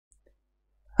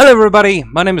Hello everybody,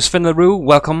 my name is Finlaroo.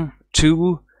 Welcome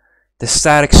to The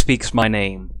Static Speaks My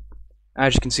Name.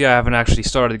 As you can see, I haven't actually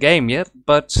started the game yet,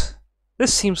 but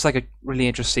this seems like a really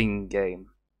interesting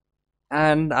game.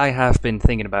 And I have been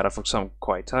thinking about it for some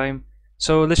quite time.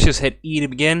 So let's just hit E to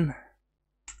begin.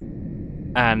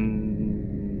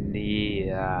 And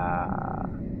yeah.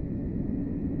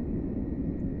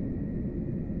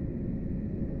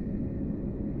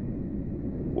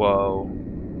 Whoa.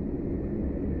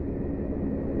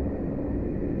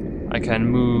 I can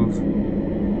move.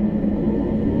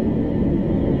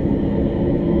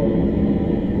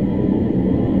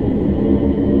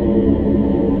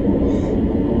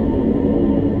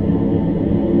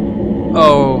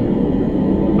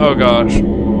 Oh gosh.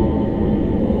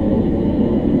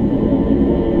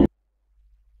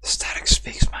 Static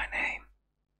speaks my name.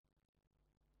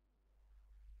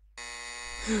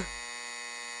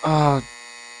 Oh,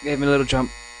 gave me a little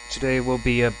jump. Today will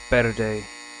be a better day.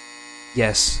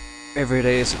 Yes. Every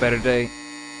day is a better day.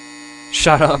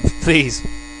 Shut up, please.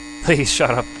 Please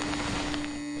shut up.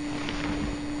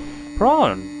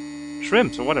 Prawn.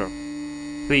 Shrimps or whatever.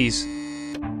 Please.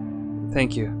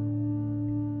 Thank you.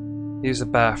 Use the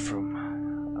bathroom.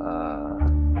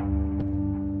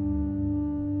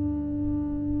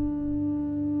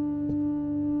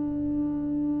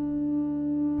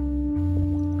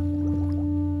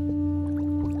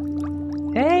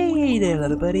 Hey there,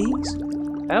 little buddies.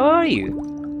 How are you?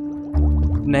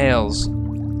 Nails.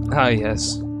 Ah,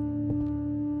 yes.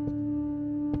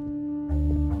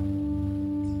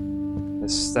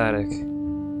 It's static.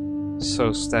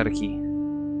 So staticky.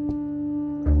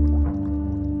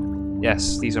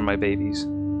 Yes, these are my babies.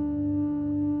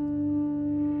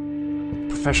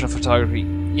 Professional photography.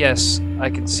 Yes, I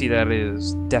can see that it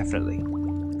is. Definitely.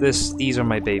 These are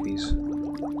my babies.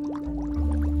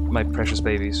 My precious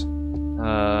babies.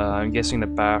 I'm guessing the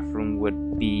bathroom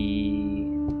would be...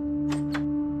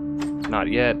 Not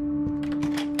yet.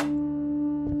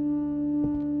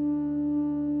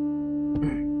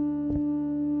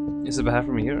 Is the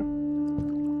bathroom here?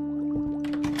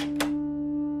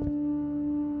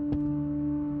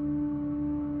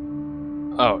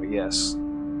 Oh, yes.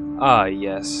 Ah,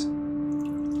 yes.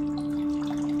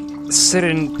 Sit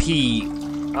and pee.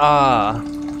 Ah.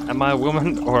 Am I a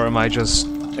woman or am I just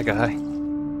a guy?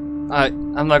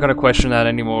 I'm not gonna question that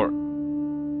anymore.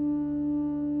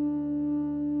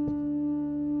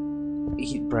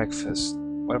 Eat breakfast.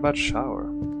 What about shower?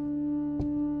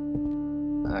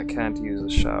 I can't use a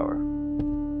shower.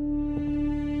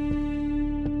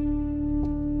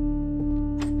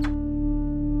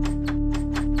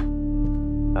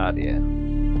 Not yet.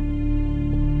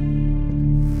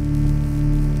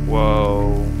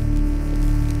 Whoa.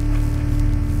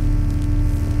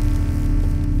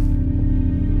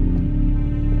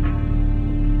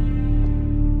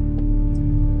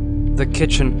 The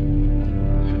kitchen.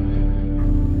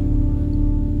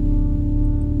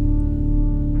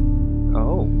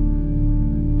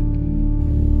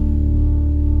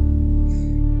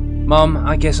 Mom,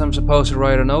 I guess I'm supposed to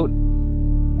write a note.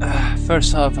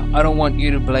 First off, I don't want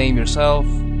you to blame yourself.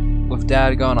 With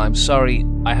Dad gone, I'm sorry.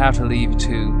 I have to leave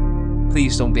too.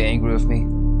 Please don't be angry with me.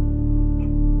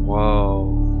 Whoa.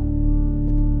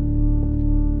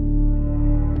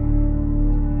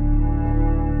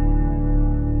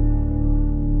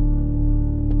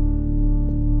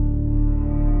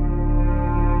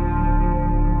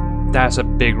 That's a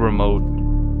big remote.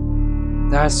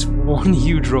 That's one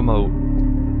huge remote.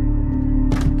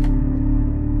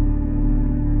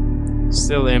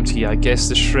 Still empty, I guess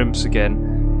the shrimps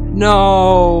again.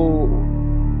 No!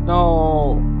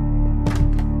 No!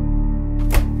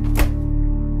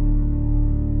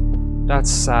 That's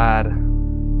sad. I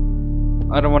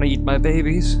don't want to eat my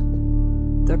babies.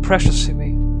 They're precious to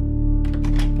me.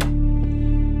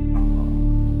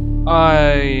 I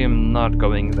am not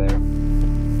going there.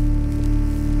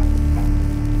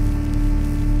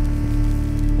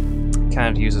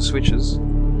 Can't use the switches.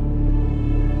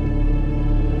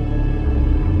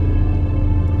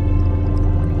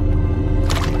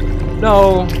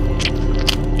 No!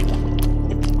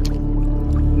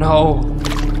 No!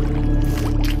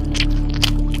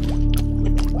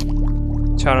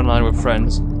 Chat online with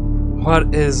friends.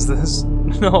 What is this?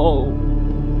 No!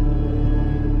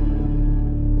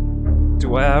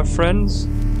 Do I have friends?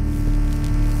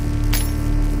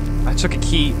 I took a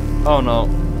key. Oh no.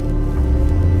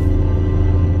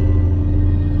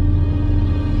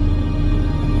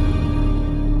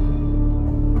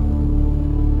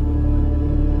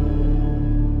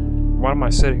 What am I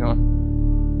sitting on?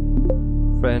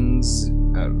 Friends,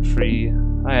 free.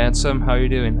 Hi, handsome. How you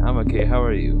doing? I'm okay. How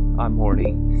are you? I'm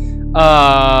horny.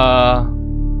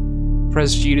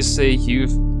 Press G to say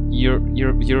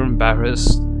you're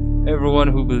embarrassed. Everyone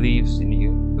who believes in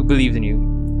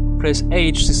you, Press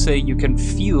H to say you can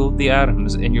feel the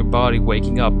atoms in your body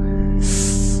waking up.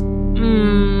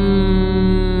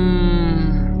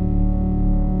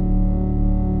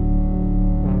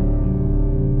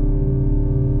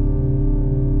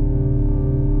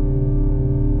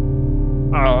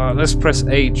 Let's press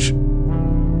H.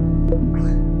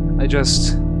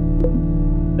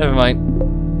 Never mind.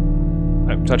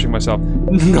 I'm touching myself.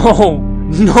 No!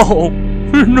 No!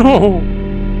 No!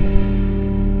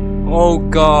 Oh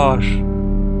gosh.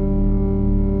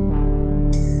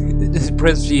 Just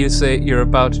press G to say you're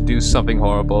about to do something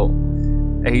horrible.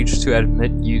 H to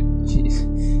admit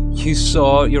you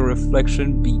saw your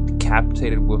reflection be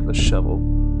decapitated with a shovel.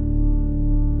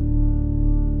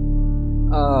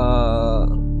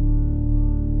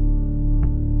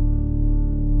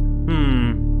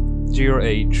 G or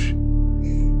H?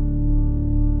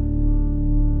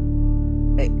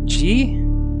 G?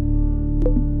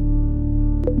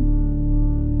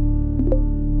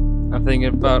 I'm thinking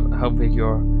about how big you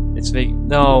are. It's big.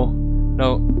 No.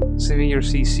 Saving your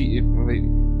CC.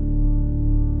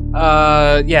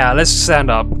 Yeah, let's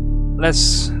stand up.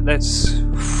 Let's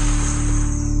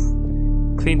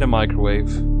clean the microwave.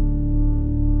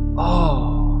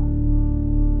 Oh.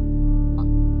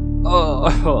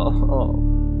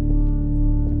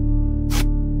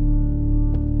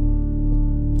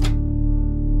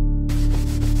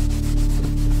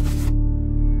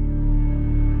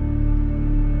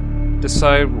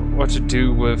 Decide what to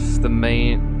do with the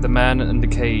man in the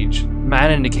cage.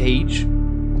 Man in the cage?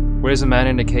 Where's the man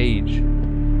in the cage?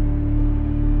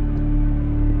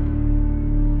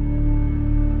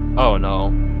 Oh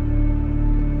no.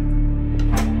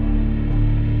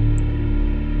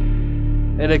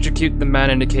 Electrocute the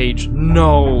man in the cage.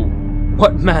 No!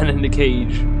 What man in the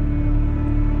cage?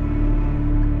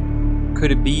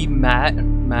 Could it be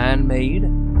man-made?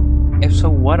 If so,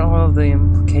 what are the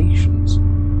implications?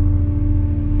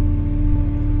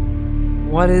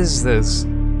 What is this?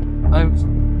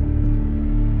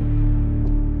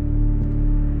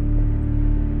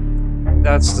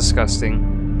 That's disgusting.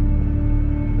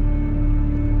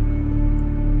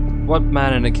 What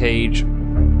man in a cage?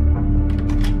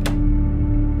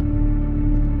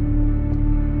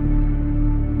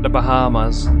 The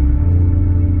Bahamas.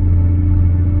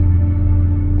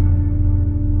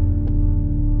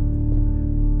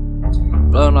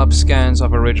 Blown up scans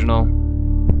of original.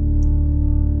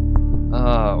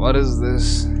 What is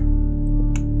this?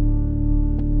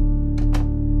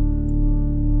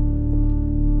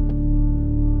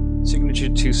 Signature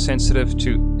too sensitive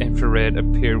to infrared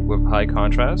appeared with high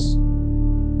contrast.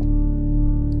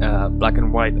 Black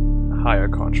and white, higher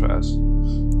contrast.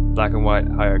 Black and white,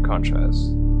 higher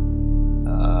contrast.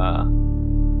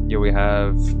 Here we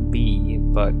have B,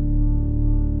 but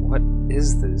what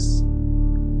is this?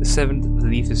 The seventh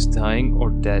leaf is dying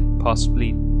or dead,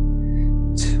 possibly.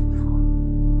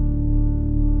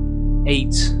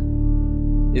 8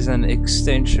 is an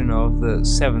extension of the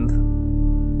 7th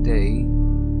day,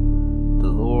 the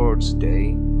Lord's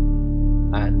day,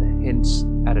 and hints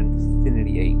at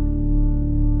infinity 8.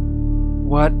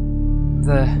 What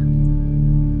the...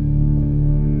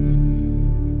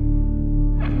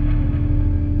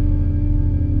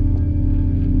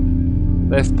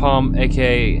 Left palm,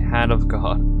 aka hand of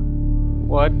God.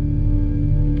 What?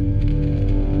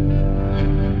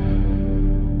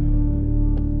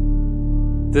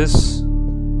 This...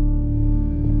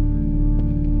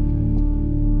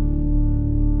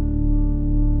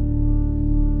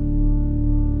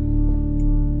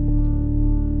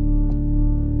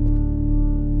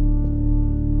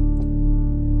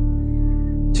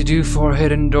 To do for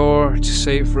hidden door, to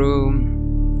save room.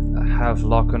 I have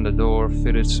lock on the door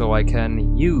fitted so I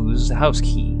can use the house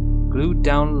key. Glued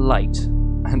down light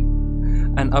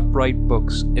and upright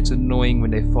books. It's annoying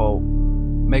when they fall.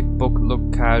 Make book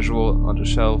look casual on the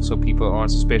shelf so people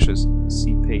aren't suspicious.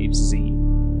 See page Z.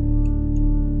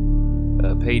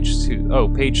 Page 2. Oh,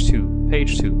 page 2.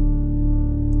 Page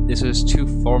 2. This is too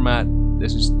format.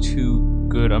 This is too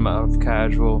good amount of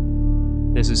casual.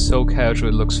 This is so casual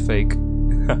it looks fake.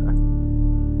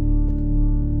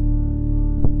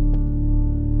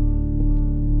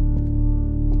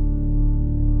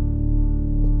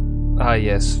 Ah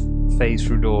yes, phase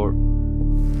through door.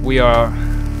 We are...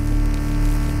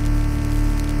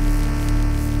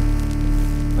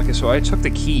 Okay, so I took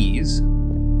the keys.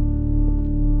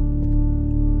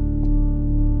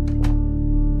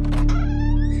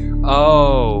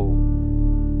 Oh.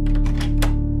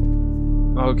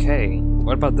 Okay,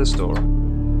 what about this door?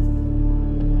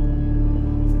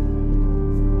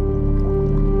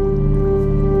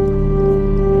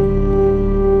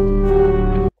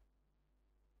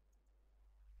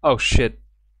 Oh shit.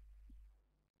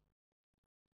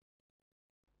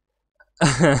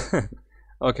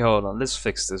 Okay, hold on. Let's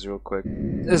fix this real quick.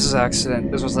 This is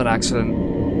accident. This was an accident.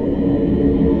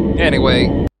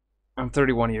 Anyway, I'm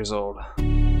 31 years old.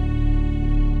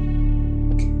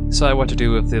 Decide what to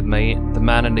do with the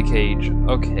man in the cage.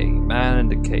 Okay, man in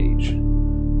the cage.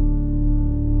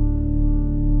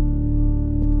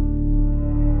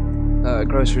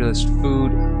 Grocery list,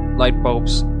 food, light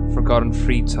bulbs, forgotten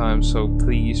free time, so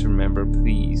please remember,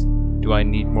 please. Do I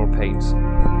need more paint?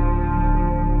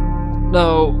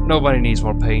 No, nobody needs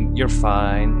more paint. You're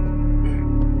fine.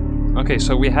 Okay,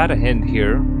 so we had a hint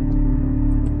here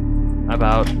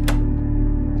about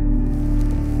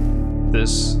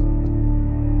this.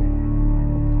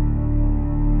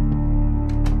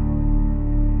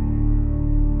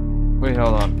 Wait,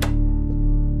 hold on.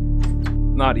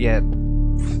 Not yet.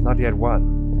 Not yet what?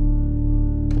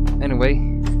 Anyway.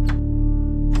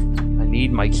 I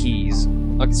need my keys.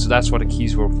 Okay, so that's what the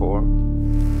keys were for.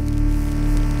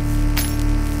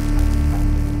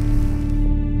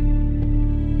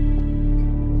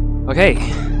 Okay.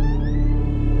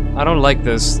 I don't like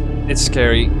this. It's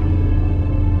scary.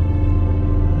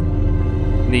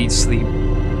 Need sleep.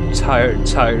 Tired,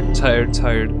 tired, tired,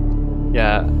 tired.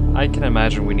 Yeah, I can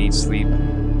imagine we need sleep.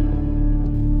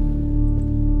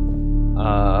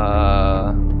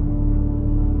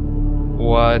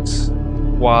 What?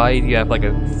 Why do you have like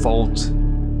a vault?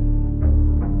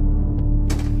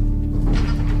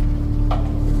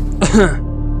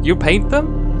 You paint them?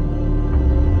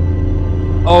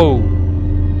 Oh.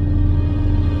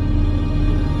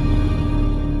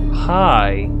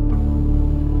 Hi.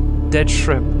 Dead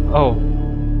shrimp. Oh.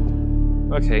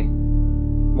 Okay.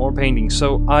 More paintings.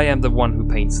 So I am the one who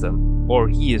paints them. Or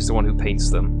he is the one who paints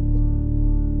them.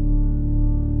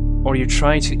 Or you're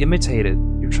trying to imitate it.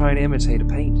 You're trying to imitate a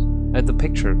paint. The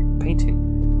picture. Painting.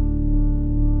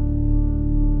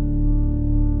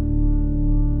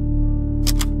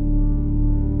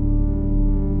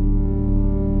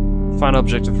 Final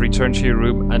objective. Return to your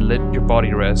room and let your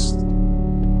body rest.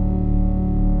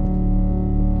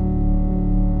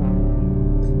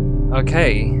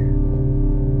 Okay.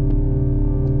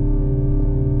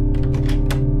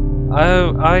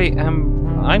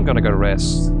 I'm gonna go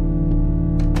rest.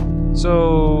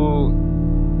 So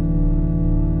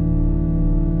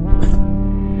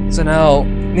snel.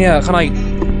 Ja, ga naar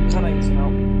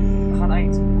snel. Ga naar ja,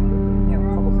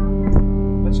 ga op.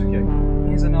 Wat zeg jij?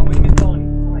 Hier zijn nou met Tony.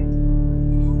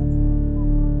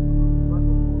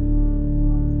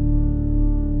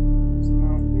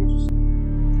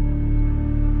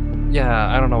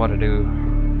 Yeah, I don't know what to do.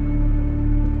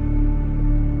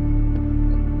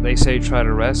 They say try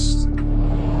to rest.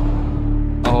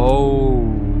 Oh.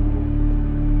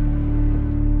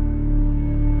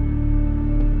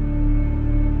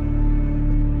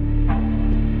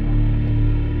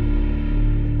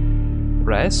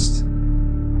 Rest?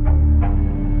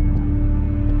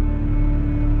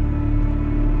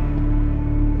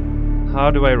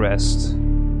 How do I rest?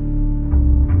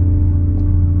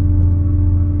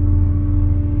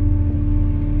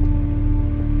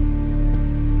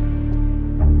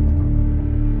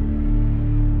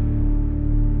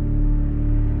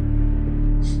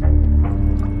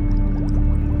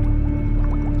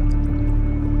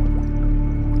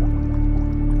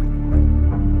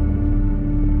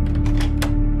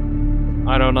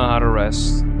 I don't know how to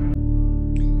rest.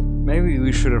 Maybe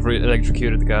we should have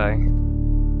electrocuted the guy.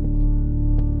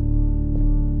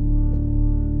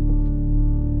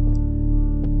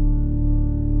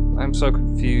 I'm so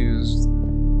confused.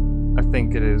 I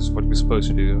think it is what we're supposed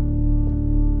to do.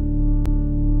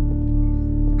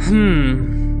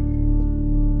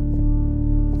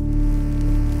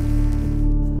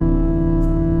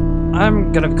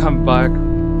 I'm gonna come back.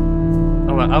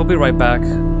 I'll be right back.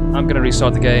 I'm gonna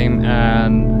restart the game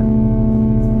and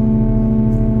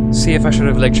see if I should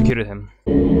have electrocuted him.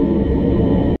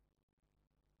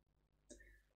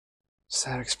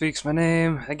 Static speaks my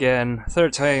name again,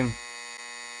 third time.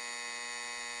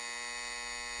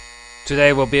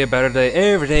 Today will be a better day.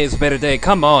 Every day is a better day.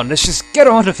 Come on, let's just get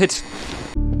on with it.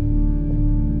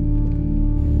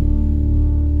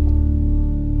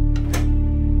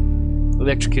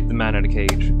 Electrocute the man in the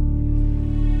cage.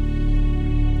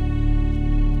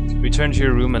 Return to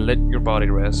your room and let your body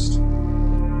rest.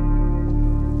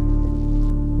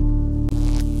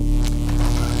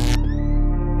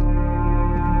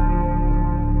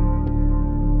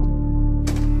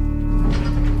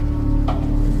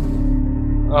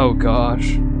 Oh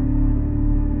gosh.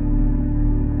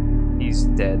 He's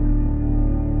dead.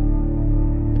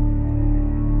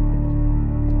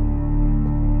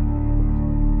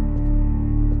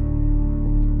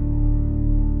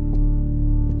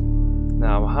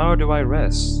 How do I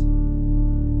rest?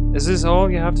 Is this all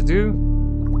you have to do?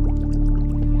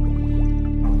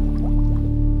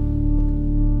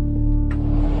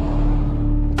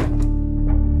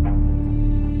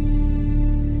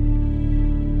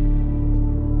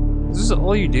 Is this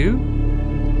all you do?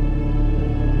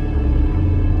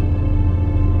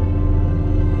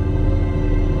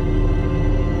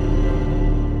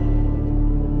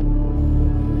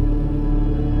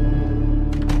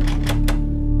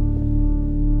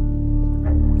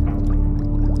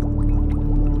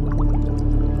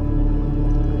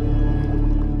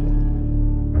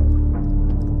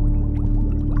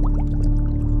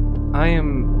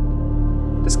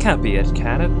 This can't be it,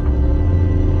 can it?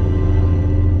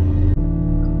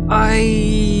 I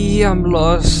am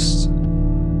lost.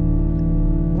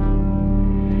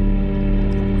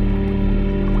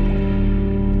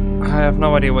 I have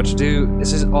no idea what to do.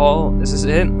 Is this all? Is this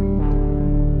it?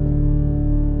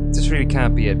 This really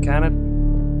can't be it, can it?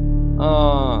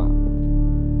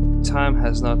 Time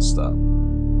has not stopped.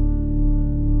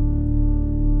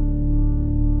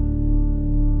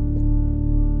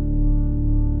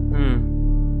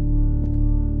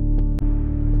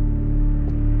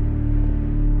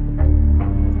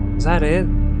 Is that it?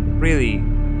 Really?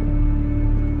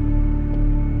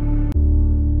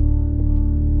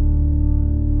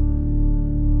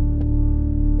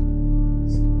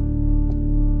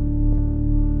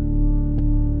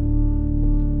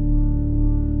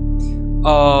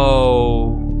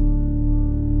 Oh.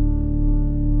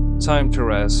 Time to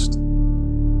rest.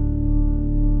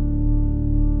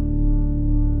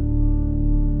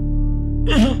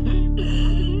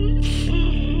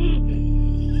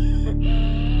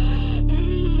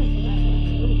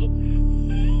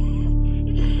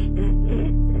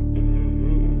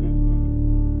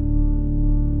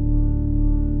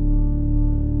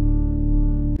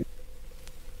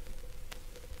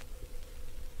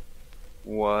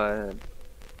 What?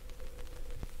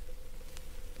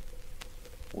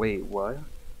 Wait, what?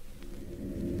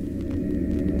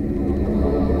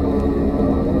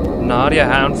 Nadia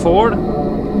Hanford?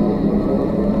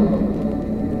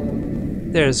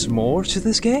 There's more to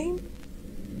this game?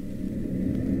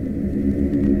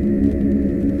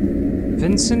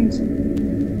 Vincent?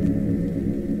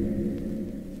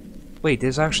 Wait,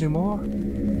 there's actually more?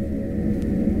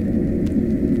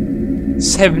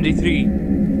 73.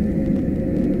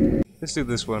 Let's do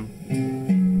this one.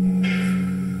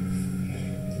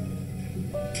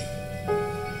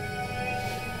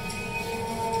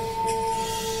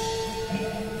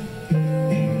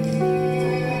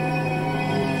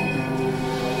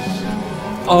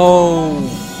 Oh,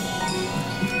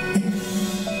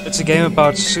 it's a game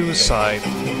about suicide.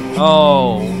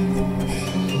 Oh.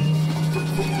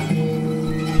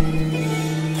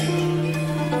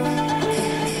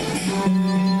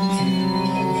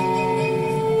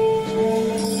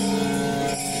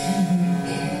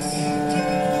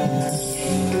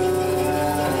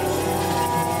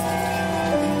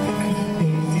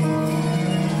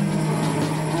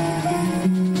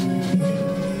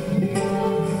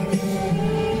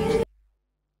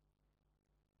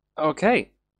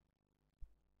 Okay.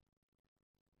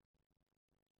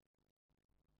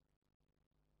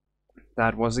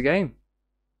 That was the game.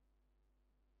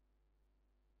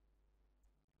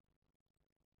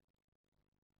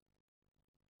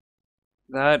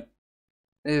 That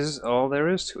is all there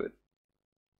is to it.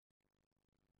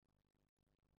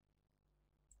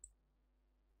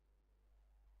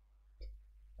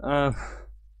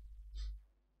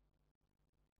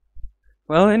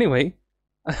 Well, anyway,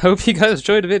 I hope you guys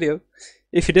enjoyed the video.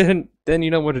 If you didn't, then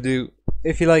you know what to do.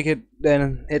 If you like it,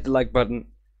 then hit the like button.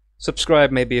 Subscribe,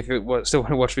 maybe, if you still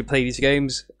want to watch me play these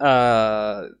games.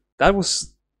 That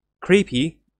was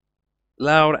creepy,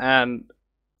 loud, and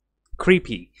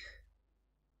creepy.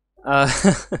 I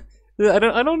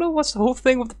don't know what's the whole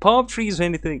thing with the palm trees or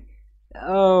anything.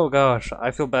 Oh gosh,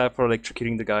 I feel bad for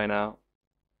electrocuting the guy now.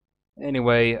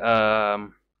 Anyway,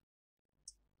 well,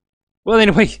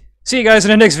 anyway, see you guys in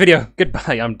the next video.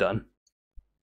 Goodbye, I'm done.